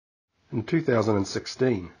In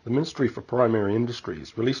 2016, the Ministry for Primary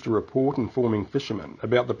Industries released a report informing fishermen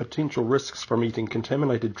about the potential risks from eating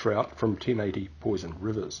contaminated trout from 1080 poisoned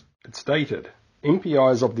rivers. It stated,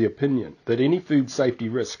 MPI is of the opinion that any food safety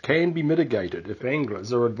risk can be mitigated if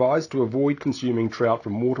anglers are advised to avoid consuming trout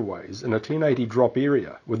from waterways in a 1080 drop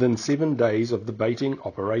area within 7 days of the baiting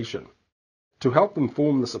operation. To help them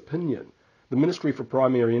form this opinion, the Ministry for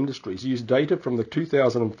Primary Industries used data from the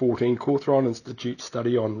 2014 Cawthron Institute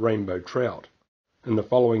study on rainbow trout. In the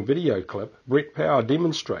following video clip, Brett Power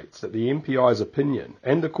demonstrates that the MPI's opinion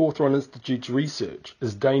and the Cawthron Institute's research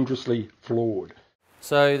is dangerously flawed.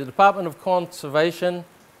 So the Department of Conservation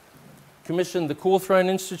commissioned the Cawthron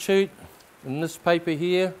Institute in this paper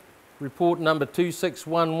here, report number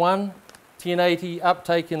 2611, 1080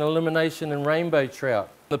 uptake and elimination in rainbow trout.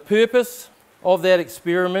 The purpose of that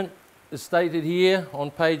experiment is stated here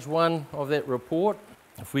on page 1 of that report.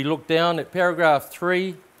 If we look down at paragraph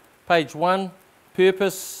 3, page 1,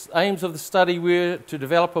 purpose, aims of the study were to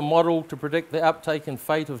develop a model to predict the uptake and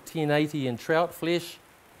fate of 1080 in trout flesh,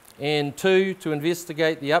 and 2, to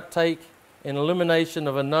investigate the uptake and elimination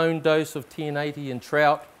of a known dose of 1080 in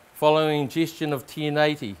trout following ingestion of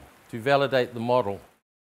 1080 to validate the model.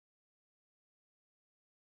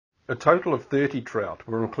 A total of 30 trout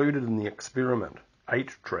were included in the experiment.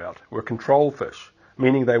 8 trout were control fish,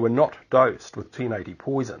 meaning they were not dosed with 1080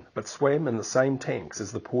 poison, but swam in the same tanks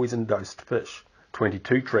as the poison-dosed fish.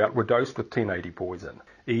 22 trout were dosed with 1080 poison,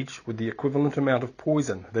 each with the equivalent amount of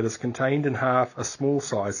poison that is contained in half a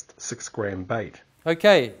small-sized 6-gram bait.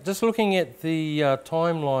 Okay, just looking at the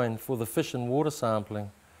timeline for the fish and water sampling,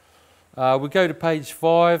 we go to page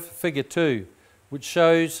 5, figure 2, which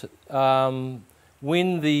shows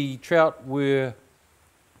when the trout were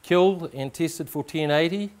killed and tested for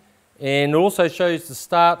 1080, and also shows the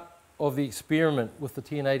start of the experiment with the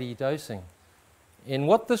 1080 dosing. And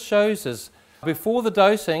what this shows is, before the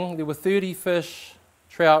dosing, there were 30 fish,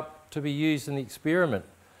 trout to be used in the experiment.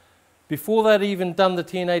 Before they'd even done the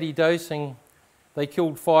 1080 dosing, they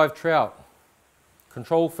killed 5 trout,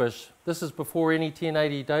 control fish. This is before any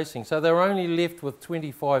 1080 dosing, so they were only left with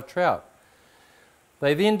 25 trout.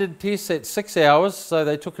 They then did tests at 6 hours, so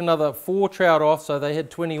they took another 4 trout off, so they had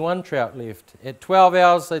 21 trout left. At 12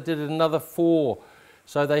 hours, they did another 4,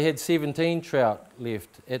 so they had 17 trout left.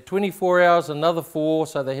 At 24 hours, another 4,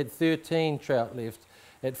 so they had 13 trout left.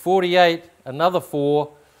 At 48, another 4,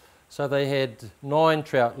 so they had 9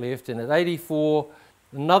 trout left. And at 84,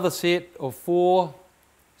 another set of 4,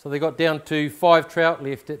 so they got down to 5 trout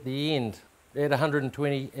left at the end, at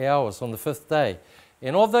 120 hours on the 5th day.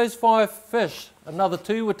 And of those 5 fish, another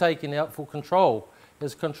 2 were taken out for control,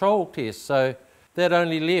 as control tests, so that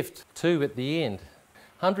only left 2 at the end.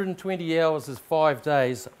 120 hours is 5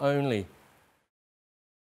 days only.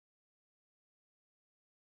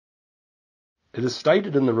 It is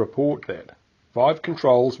stated in the report that 5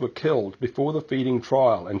 controls were killed before the feeding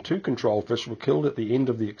trial and 2 control fish were killed at the end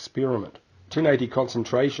of the experiment. 1080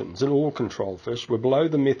 concentrations in all control fish were below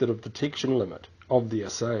the method of detection limit of the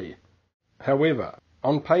assay. However,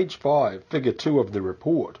 on page 5, figure 2 of the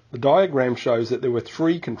report, the diagram shows that there were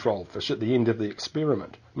 3 control fish at the end of the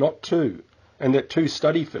experiment, not 2, and that 2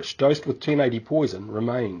 study fish dosed with 1080 poison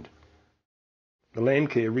remained. The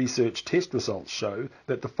Landcare research test results show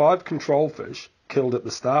that the 5 control fish, killed at the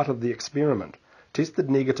start of the experiment, tested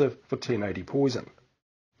negative for 1080 poison.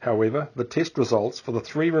 However, the test results for the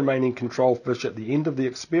 3 remaining control fish at the end of the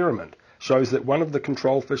experiment shows that one of the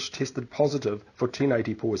control fish tested positive for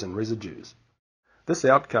 1080 poison residues. This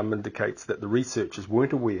outcome indicates that the researchers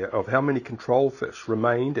weren't aware of how many control fish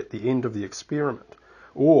remained at the end of the experiment,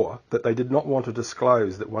 or that they did not want to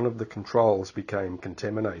disclose that one of the controls became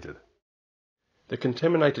contaminated. The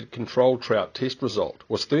contaminated control trout test result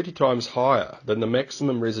was 30 times higher than the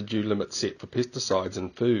maximum residue limit set for pesticides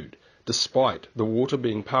in food, despite the water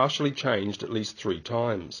being partially changed at least 3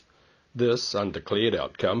 times. This undeclared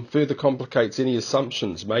outcome further complicates any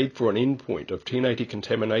assumptions made for an endpoint of 1080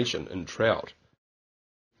 contamination in trout.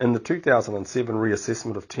 In the 2007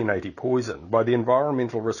 reassessment of 1080 poison by the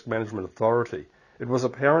Environmental Risk Management Authority, it was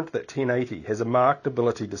apparent that 1080 has a marked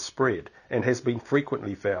ability to spread and has been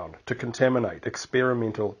frequently found to contaminate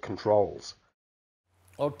experimental controls.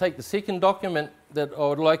 I'll take the second document that I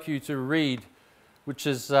would like you to read, which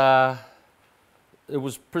is, it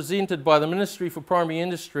was presented by the Ministry for Primary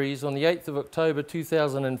Industries on the 8th of October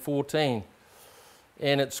 2014.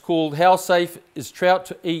 And it's called How Safe is Trout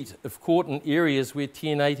to Eat if Caught in Areas Where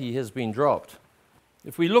 1080 Has Been Dropped.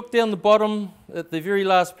 If we look down the bottom at the very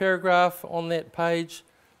last paragraph on that page,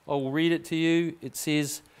 I will read it to you. It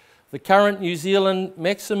says, the current New Zealand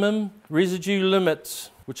maximum residue limits,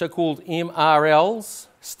 which are called MRLs,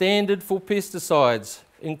 standard for pesticides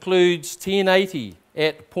includes 1080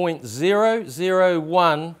 at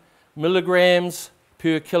 0.001 milligrams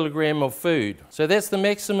per kilogram of food. So that's the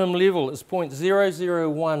maximum level, is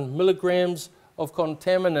 0.001 milligrams of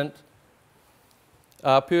contaminant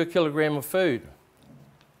per kilogram of food.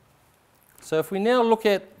 So if we now look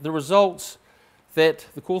at the results that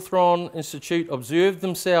the Cawthron Institute observed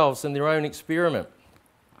themselves in their own experiment,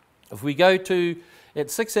 if we go to at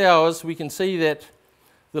 6 hours, we can see that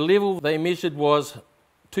the level they measured was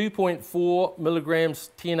 2.4 milligrams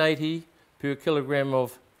 1080 per kilogram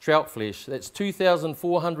of trout flesh. That's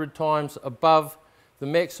 2,400 times above the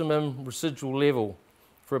maximum residual level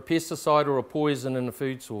for a pesticide or a poison in a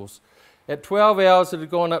food source. At 12 hours, it had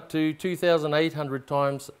gone up to 2,800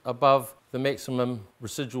 times above the maximum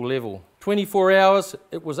residual level. 24 hours,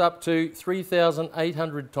 it was up to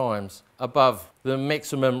 3,800 times above the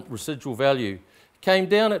maximum residual value. Came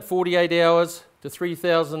down at 48 hours to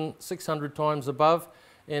 3,600 times above,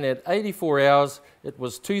 and at 84 hours, it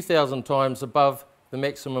was 2,000 times above the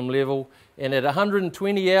maximum level, and at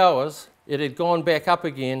 120 hours, it had gone back up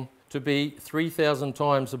again to be 3,000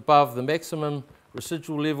 times above the maximum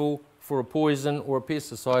residual level for a poison or a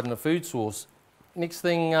pesticide in a food source. Next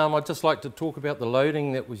thing, I'd just like to talk about the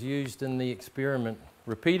loading that was used in the experiment.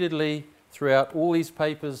 Repeatedly, throughout all these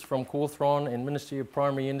papers from Cawthron and Ministry of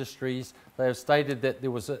Primary Industries, they have stated that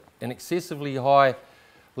there was an excessively high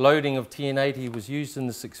loading of 1080 was used in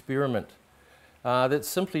this experiment. That's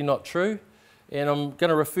simply not true, and I'm going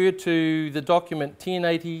to refer to the document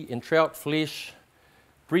 1080 in trout flesh,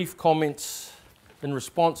 brief comments in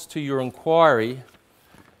response to your inquiry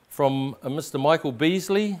from Mr. Michael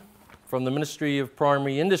Beasley from the Ministry of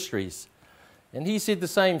Primary Industries. And he said the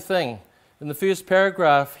same thing. In the first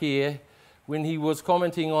paragraph here, when he was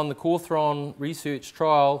commenting on the Cawthron research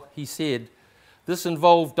trial, he said, "This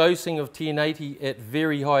involved dosing of 1080 at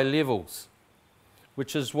very high levels,"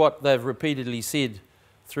 which is what they've repeatedly said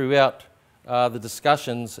throughout the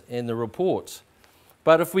discussions and the reports.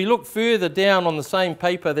 But if we look further down on the same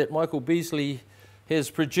paper that Michael Beasley has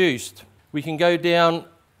produced, we can go down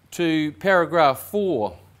to paragraph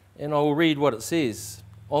 4, and I will read what it says.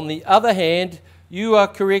 "On the other hand, you are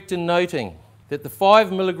correct in noting that the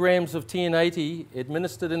 5 milligrams of 1080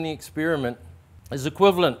 administered in the experiment is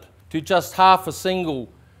equivalent to just half a single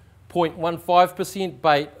 0.15%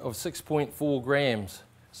 bait of 6.4 grams.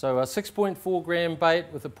 So a 6.4 gram bait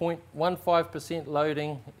with a 0.15%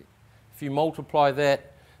 loading, if you multiply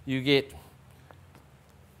that, you get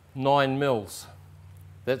 9 mils.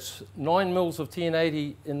 That's 9 mils of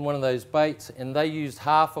 1080 in one of those baits, and they used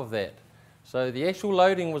half of that. So the actual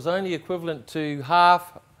loading was only equivalent to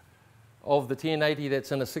half of the 1080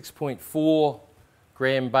 that's in a 6.4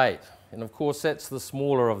 gram bait. And of course, that's the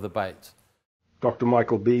smaller of the baits. Dr.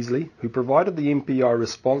 Michael Beasley, who provided the MPI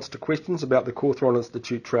response to questions about the Cawthron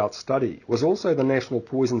Institute trout study, was also the National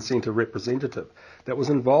Poison Centre representative that was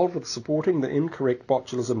involved with supporting the incorrect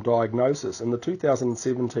botulism diagnosis in the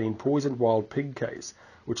 2017 poisoned wild pig case,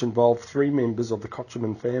 which involved 3 members of the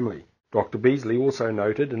Kocherman family. Dr. Beasley also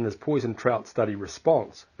noted in his poison trout study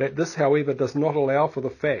response that this, however, does not allow for the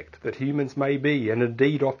fact that humans may be, and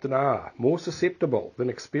indeed often are, more susceptible than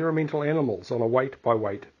experimental animals on a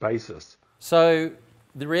weight-by-weight basis. So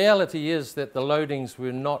the reality is that the loadings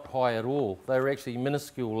were not high at all. They were actually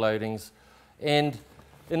minuscule loadings. And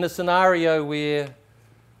in a scenario where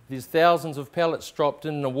there's thousands of pellets dropped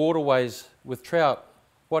in the waterways with trout,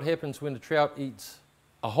 what happens when the trout eats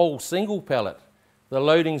a whole single pellet? The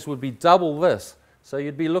loadings would be double this. So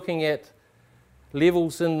you'd be looking at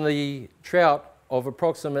levels in the trout of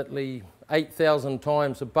approximately 8,000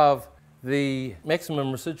 times above the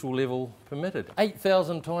maximum residual level permitted.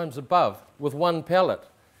 8,000 times above with one pellet.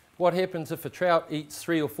 What happens if a trout eats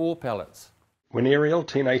 3 or 4 pellets? When aerial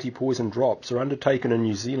 1080 poison drops are undertaken in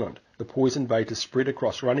New Zealand, the poison bait is spread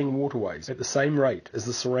across running waterways at the same rate as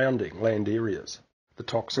the surrounding land areas. The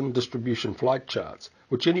toxin distribution flight charts,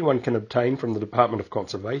 which anyone can obtain from the Department of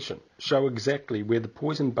Conservation, show exactly where the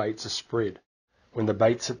poison baits are spread. When the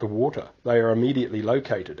baits hit the water, they are immediately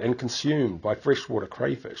located and consumed by freshwater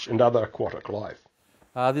crayfish and other aquatic life.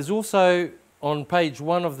 There's also on page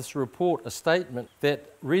 1 of this report a statement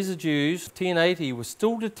that residues of 1080 were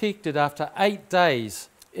still detected after 8 days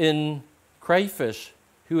in crayfish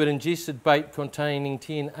who had ingested bait containing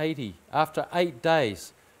 1080, after 8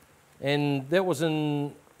 days. And that was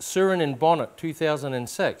in Surin and Bonnet,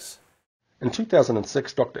 2006. In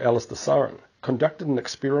 2006, Dr. Alistair Surin conducted an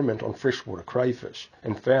experiment on freshwater crayfish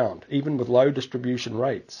and found, even with low distribution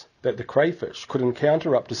rates, that the crayfish could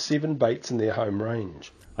encounter up to 7 baits in their home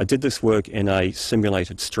range. I did this work in a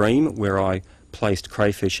simulated stream where I placed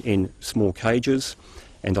crayfish in small cages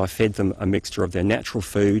and I fed them a mixture of their natural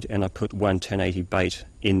food, and I put 1 1080 bait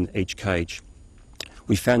in each cage.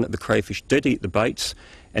 We found that the crayfish did eat the baits,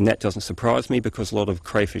 and that doesn't surprise me because a lot of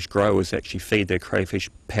crayfish growers actually feed their crayfish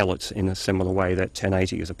pellets in a similar way that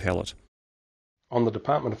 1080 is a pellet. On the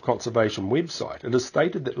Department of Conservation website, it is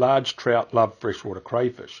stated that large trout love freshwater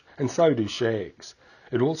crayfish, and so do shags.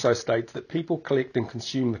 It also states that people collect and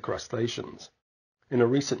consume the crustaceans. In a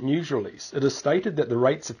recent news release, it is stated that the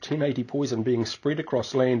rates of 1080 poison being spread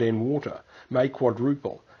across land and water may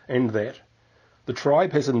quadruple, and that the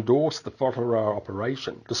tribe has endorsed the Whataroa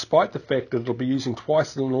operation, despite the fact that it will be using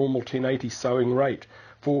twice the normal 1080 sowing rate,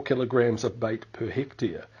 4 kilograms of bait per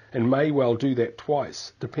hectare, and may well do that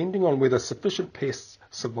twice, depending on whether sufficient pests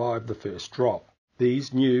survive the first drop.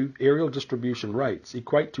 These new aerial distribution rates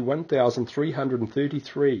equate to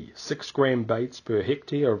 1,333 6-gram baits per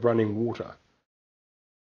hectare of running water.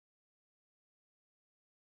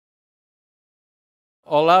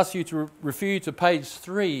 I'll ask you to refer to page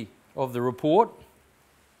 3 of the report,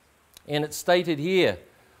 and it's stated here,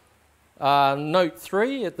 note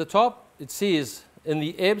 3 at the top, it says, in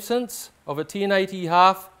the absence of a 1080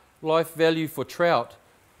 half-life value for trout,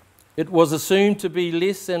 it was assumed to be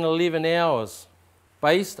less than 11 hours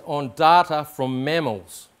based on data from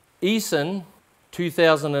mammals. Eason,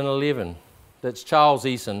 2011, that's Charles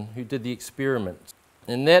Eason who did the experiment.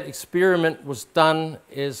 And that experiment was done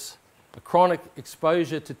as a chronic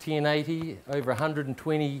exposure to 1080 over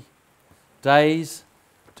 120 days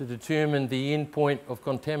to determine the endpoint of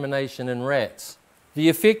contamination in rats. The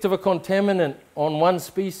effect of a contaminant on one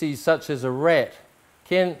species, such as a rat,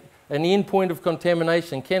 an endpoint of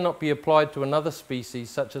contamination cannot be applied to another species,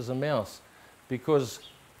 such as a mouse, because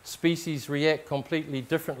species react completely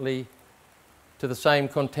differently to the same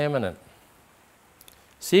contaminant.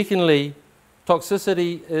 Secondly,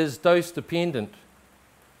 toxicity is dose dependent.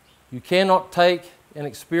 You cannot take an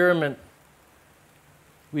experiment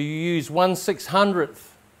where you use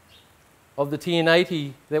 1/600th of the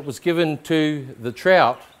 1080 that was given to the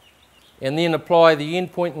trout and then apply the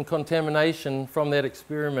endpoint in contamination from that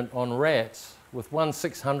experiment on rats with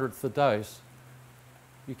 1/600th the dose.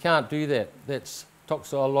 You can't do that. That's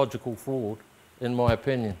toxicological fraud, in my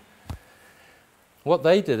opinion. What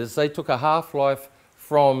they did is they took a half-life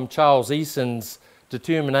from Charles Eason's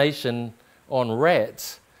determination on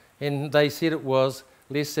rats, and they said it was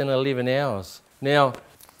less than 11 hours. Now,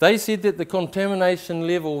 they said that the contamination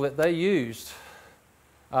level that they used,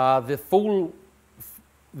 the full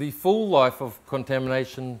life of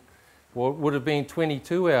contamination would have been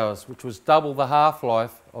 22 hours, which was double the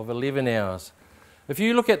half-life of 11 hours. If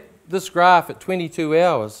you look at this graph at 22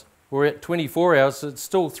 hours, or at 24 hours, it's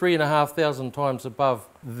still 3,500 times above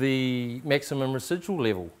the maximum residual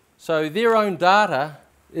level. So their own data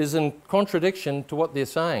is in contradiction to what they're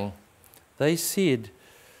saying. They said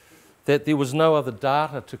that there was no other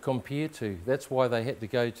data to compare to. That's why they had to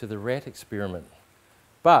go to the rat experiment.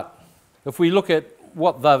 But if we look at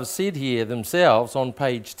what they've said here themselves on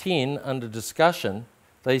page 10 under discussion,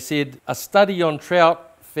 they said a study on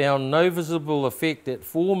trout found no visible effect at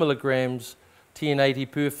 4 milligrams 1080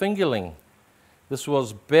 per fingerling. This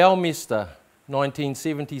was Baumeister,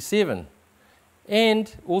 1977.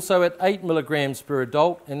 And also at 8 milligrams per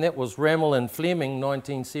adult, and that was Rammel and Fleming,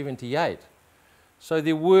 1978. So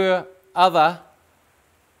there were other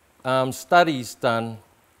studies done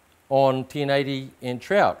on 1080 and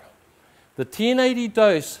trout. The 1080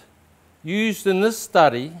 dose used in this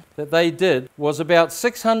study that they did was about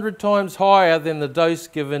 600 times higher than the dose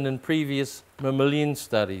given in previous mammalian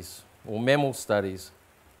studies or mammal studies.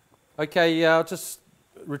 Okay, just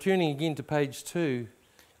returning again to page 2.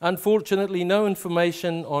 Unfortunately, no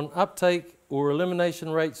information on uptake or elimination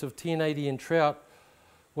rates of 1080 in trout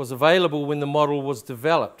was available when the model was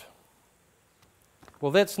developed.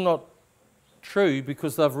 Well, that's not true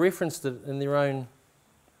because they've referenced it in their own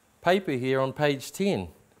paper here on page 10.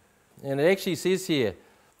 And it actually says here,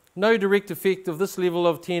 no direct effect of this level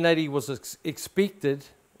of 1080 was expected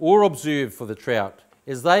or observed for the trout,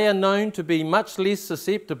 as they are known to be much less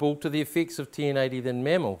susceptible to the effects of 1080 than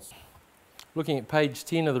mammals. Looking at page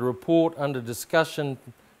 10 of the report under discussion,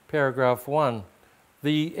 paragraph 1.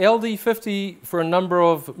 The LD50 for a number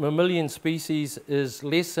of mammalian species is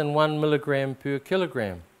less than 1 milligram per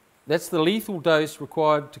kilogram. That's the lethal dose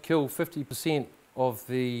required to kill 50% of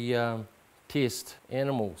the test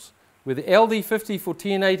animals. Where the LD50 for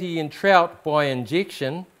 1080 in trout by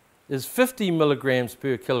injection is 50 milligrams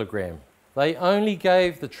per kilogram. They only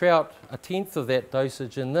gave the trout a tenth of that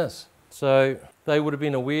dosage in this. So they would have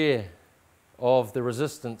been aware of the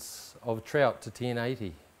resistance of trout to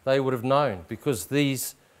 1080. They would have known because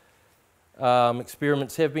these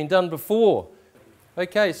experiments have been done before.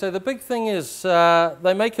 Okay, so the big thing is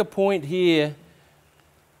they make a point here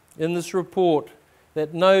in this report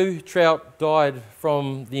that no trout died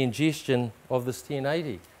from the ingestion of this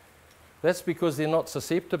 1080. That's because they're not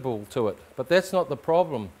susceptible to it, but that's not the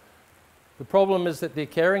problem. The problem is that they're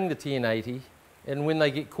carrying the 1080, and when they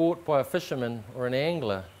get caught by a fisherman or an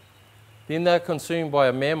angler, then they're consumed by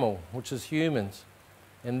a mammal, which is humans,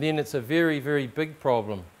 and then it's a very, very big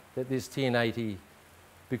problem that there's 1080,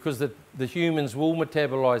 because the humans will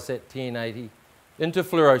metabolize that 1080 into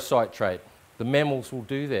fluorocitrate. The mammals will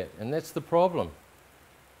do that, and that's the problem.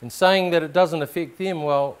 And saying that it doesn't affect them,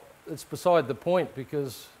 well, it's beside the point,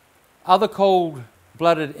 because other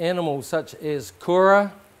cold-blooded animals such as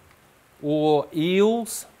kura or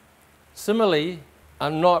eels, similarly, are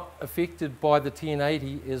not affected by the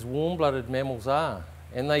 1080 as warm-blooded mammals are.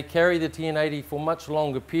 And they carry the 1080 for much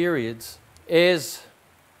longer periods, as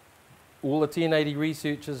all the 1080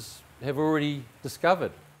 researchers have already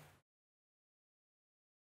discovered.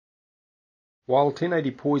 While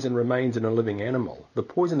 1080 poison remains in a living animal, the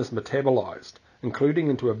poison is metabolized, including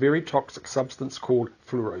into a very toxic substance called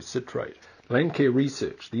fluorocitrate. Landcare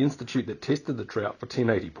Research, the institute that tested the trout for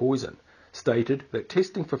 1080 poison, stated that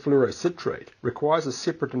testing for fluorocitrate requires a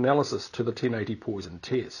separate analysis to the 1080 poison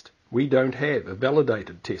test. We don't have a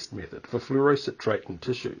validated test method for fluorocitrate in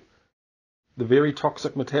tissue. The very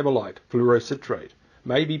toxic metabolite, fluorocitrate,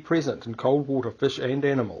 may be present in cold water fish and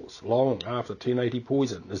animals long after 1080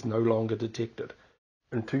 poison is no longer detected.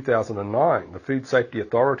 In 2009, the Food Safety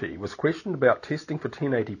Authority was questioned about testing for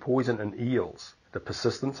 1080 poison in eels. The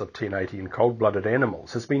persistence of 1080 in cold-blooded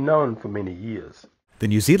animals has been known for many years. The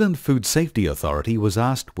New Zealand Food Safety Authority was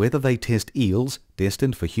asked whether they test eels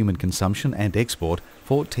destined for human consumption and export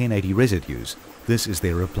for 1080 residues. This is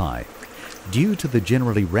their reply. Due to the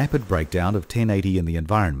generally rapid breakdown of 1080 in the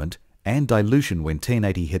environment and dilution when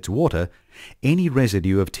 1080 hits water, any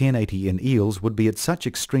residue of 1080 in eels would be at such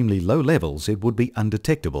extremely low levels it would be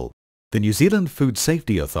undetectable. The New Zealand Food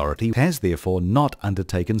Safety Authority has therefore not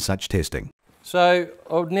undertaken such testing. So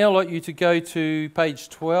I would now like you to go to page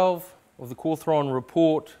 12 of the Cawthron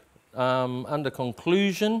report under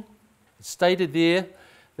conclusion. It's stated there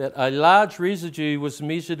that a large residue was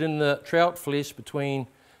measured in the trout flesh between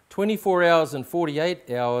 24 hours and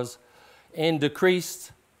 48 hours and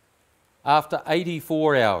decreased after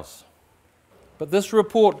 84 hours. But this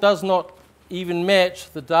report does not even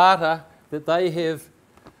match the data that they have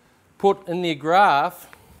put in their graph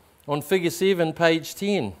on figure 7, page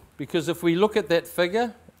 10. Because if we look at that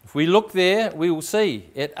figure, if we look there, we will see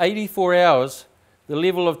at 84 hours, the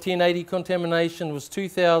level of 1080 contamination was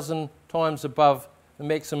 2,000 times above the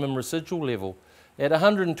maximum residual level. At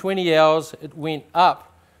 120 hours, it went up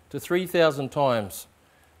to 3,000 times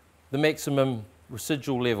the maximum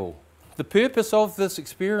residual level. The purpose of this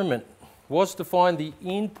experiment was to find the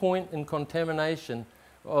end point in contamination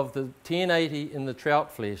of the 1080 in the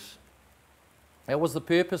trout flesh. That was the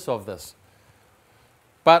purpose of this.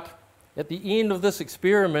 But at the end of this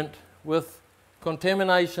experiment, with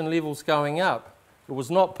contamination levels going up, it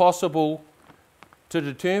was not possible to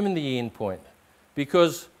determine the end point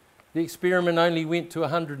because the experiment only went to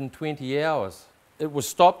 120 hours. It was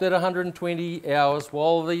stopped at 120 hours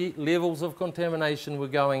while the levels of contamination were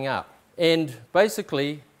going up. And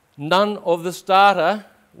basically, none of this data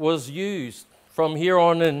was used from here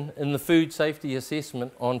on in the food safety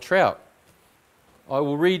assessment on trout. I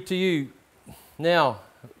will read to you now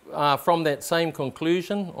from that same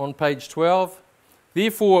conclusion on page 12.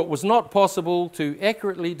 Therefore, it was not possible to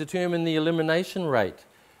accurately determine the elimination rate.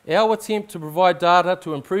 Our attempt to provide data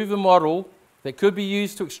to improve a model that could be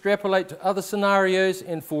used to extrapolate to other scenarios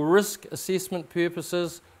and for risk assessment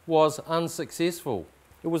purposes was unsuccessful.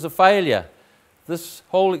 It was a failure. This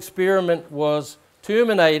whole experiment was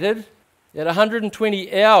terminated at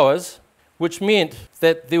 120 hours, which meant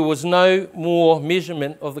that there was no more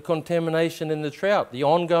measurement of the contamination in the trout. The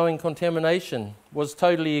ongoing contamination was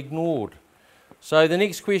totally ignored. So the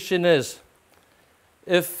next question is,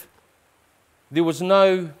 if there was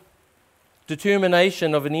no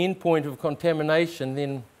determination of an endpoint of contamination,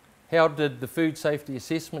 then how did the food safety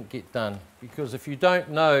assessment get done? Because if you don't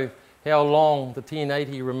know how long the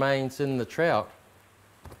 1080 remains in the trout,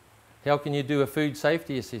 how can you do a food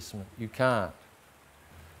safety assessment? You can't.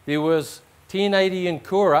 There was 1080 in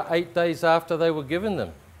Kura 8 days after they were given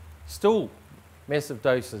them. Still massive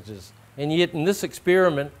dosages. And yet in this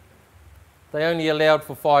experiment, they only allowed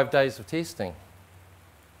for 5 days of testing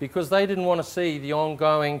because they didn't want to see the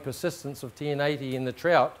ongoing persistence of 1080 in the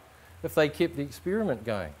trout if they kept the experiment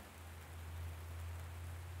going.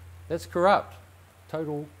 That's corrupt.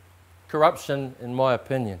 Total corruption, in my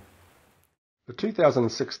opinion. The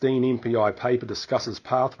 2016 MPI paper discusses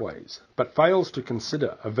pathways, but fails to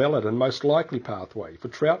consider a valid and most likely pathway for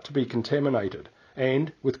trout to be contaminated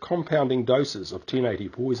and with compounding doses of 1080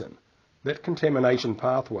 poison. That contamination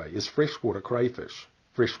pathway is freshwater crayfish.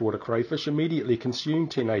 Freshwater crayfish immediately consume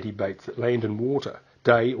 1080 baits that land in water,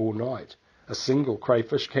 day or night. A single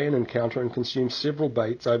crayfish can encounter and consume several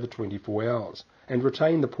baits over 24 hours and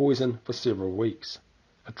retain the poison for several weeks.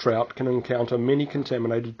 A trout can encounter many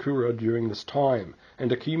contaminated kura during this time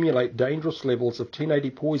and accumulate dangerous levels of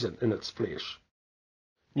 1080 poison in its flesh.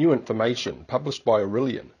 New information published by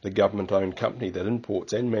Aurelian, the government-owned company that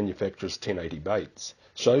imports and manufactures 1080 baits,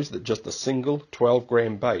 shows that just a single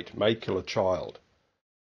 12-gram bait may kill a child.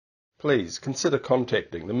 Please consider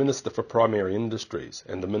contacting the Minister for Primary Industries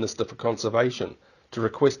and the Minister for Conservation to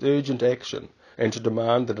request urgent action and to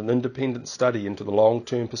demand that an independent study into the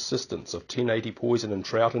long-term persistence of 1080 poison in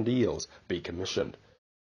trout and eels be commissioned.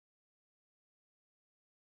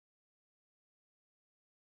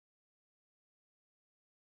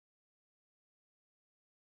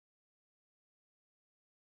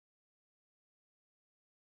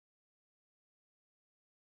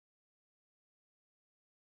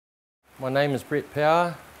 My name is Brett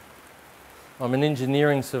Power. I'm an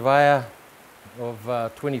engineering surveyor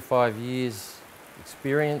of 25 years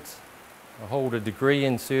experience. I hold a degree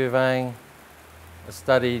in surveying. I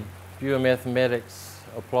studied biomathematics,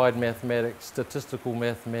 applied mathematics, statistical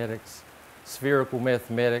mathematics, spherical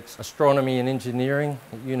mathematics, astronomy and engineering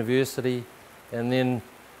at university, and then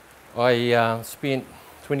I spent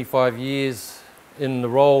 25 years in the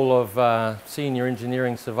role of senior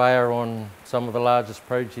engineering surveyor on some of the largest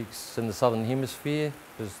projects in the Southern Hemisphere.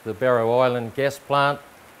 There's the Barrow Island gas plant.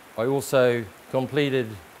 I also completed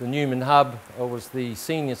the Newman Hub. I was the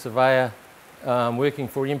senior surveyor working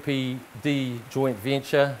for MPD joint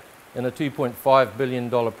venture in a $2.5 billion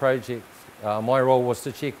project. My role was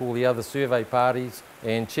to check all the other survey parties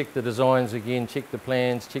and check the designs again, check the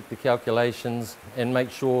plans, check the calculations, and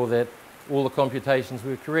make sure that all the computations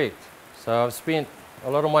were correct. So I've spent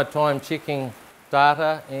a lot of my time checking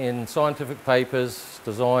data and scientific papers,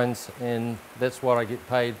 designs, and that's what I get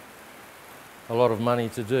paid a lot of money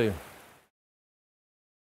to do.